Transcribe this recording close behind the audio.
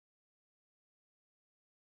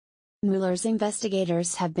Mueller's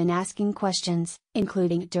investigators have been asking questions,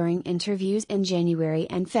 including during interviews in January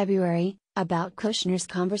and February, about Kushner's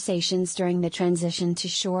conversations during the transition to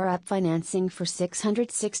shore up financing for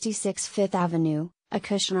 666 Fifth Avenue, a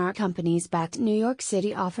Kushner Company's backed New York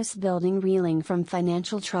City office building reeling from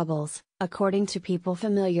financial troubles, according to people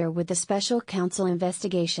familiar with the special counsel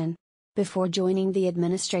investigation. Before joining the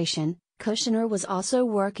administration, Kushner was also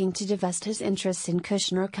working to divest his interests in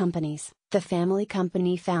Kushner Companies, the family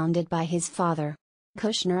company founded by his father.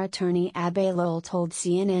 Kushner attorney Abbe Lowell told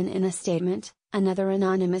CNN in a statement, "Another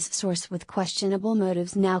anonymous source with questionable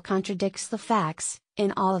motives now contradicts the facts.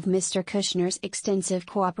 In all of Mr. Kushner's extensive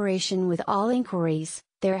cooperation with all inquiries,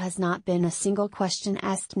 there has not been a single question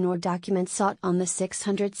asked nor document sought on the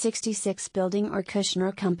 666 building or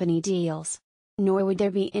Kushner Company deals. Nor would there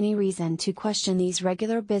be any reason to question these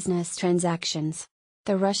regular business transactions."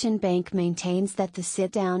 The Russian bank maintains that the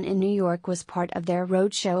sit-down in New York was part of their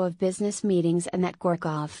roadshow of business meetings and that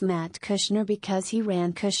Gorkov met Kushner because he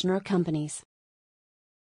ran Kushner Companies.